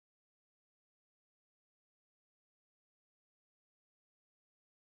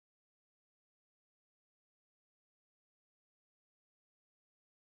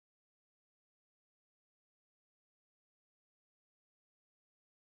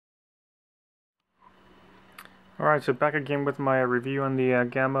Alright, so back again with my review on the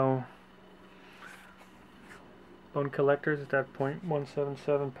Gamo bone collectors. It's that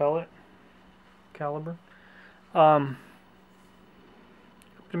 .177 pellet caliber. I've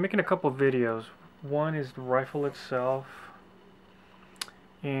been making a couple of videos. One is the rifle itself,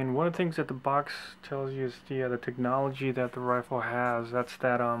 and one of the things that the box tells you is the technology that the rifle has. That's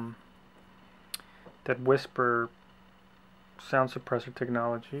that whisper sound suppressor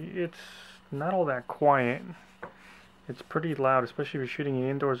technology. It's not all that quiet. It's pretty loud, especially if you're shooting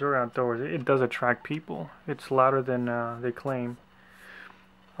indoors or outdoors. It does attract people. It's louder than they claim.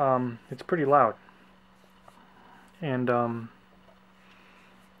 It's pretty loud. And one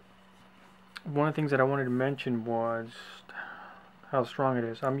of the things that I wanted to mention was how strong it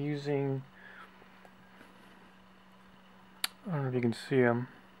is. I'm using, I don't know if you can see them.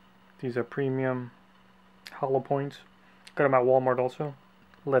 These are premium hollow points. Got them at Walmart also.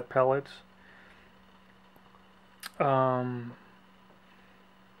 Lead pellets.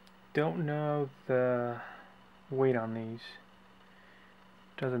 Don't know the weight on these.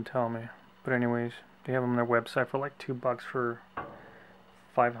 Doesn't tell me. But anyways, they have them on their website for like $2 for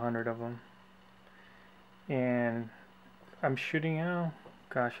 500 of them. And I'm shooting out,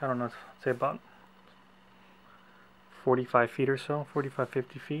 gosh, I don't know, I'd say about 45 feet or so,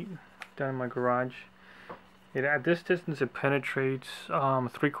 45-50 feet down in my garage. At this distance it penetrates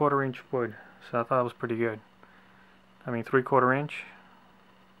 3/4 inch wood, so I thought it was pretty good. I mean 3/4 inch,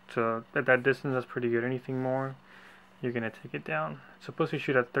 so at that distance that's pretty good. Anything more, you're gonna take it down. It's supposed to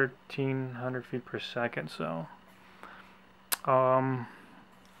shoot at 1,300 feet per second, so I'm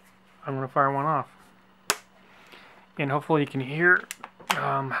gonna fire one off, and hopefully you can hear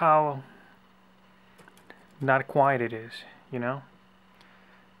how not quiet it is, you know.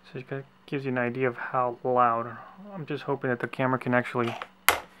 So it gives you an idea of how loud. I'm just hoping that the camera can actually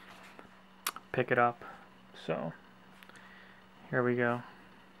pick it up. So here we go.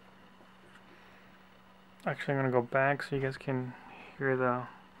 Actually, I'm going to go back so you guys can hear the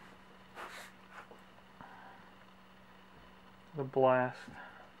blast.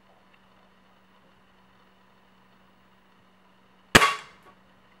 I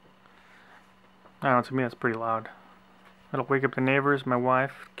don't know, to me that's pretty loud. It'll wake up the neighbors, my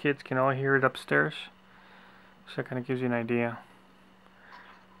wife, kids can all hear it upstairs. So that kind of gives you an idea.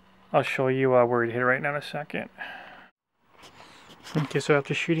 I'll show you where it hit right now in a second. Okay, so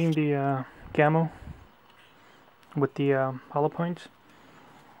after shooting the Gamo with the hollow points,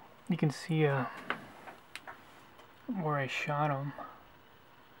 you can see where I shot them,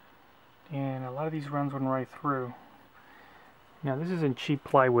 and a lot of these rounds went right through. Now this isn't cheap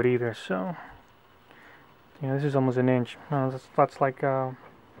plywood either, so you know, this is almost an inch. That's like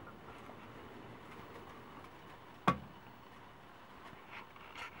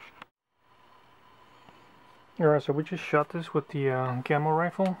alright, so we just shot this with the Gamo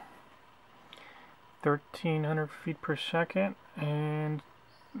rifle, 1,300 feet per second, and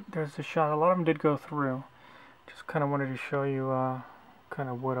there's the shot. A lot of them did go through. Just kind of wanted to show you kind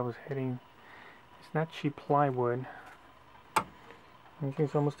of what I was hitting. It's not cheap plywood. I think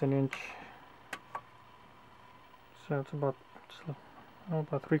it's almost an inch. So it's about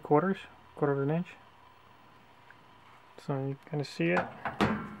 3/4 of an inch. So you kind of see it.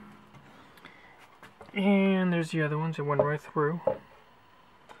 And there's the other ones that went right through.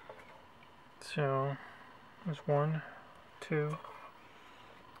 So there's 1, 2,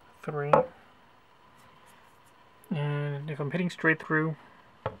 3. And if I'm hitting straight through,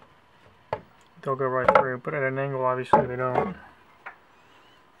 they'll go right through. But at an angle, obviously they don't.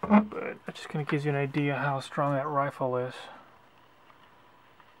 But that just kind of gives you an idea how strong that rifle is.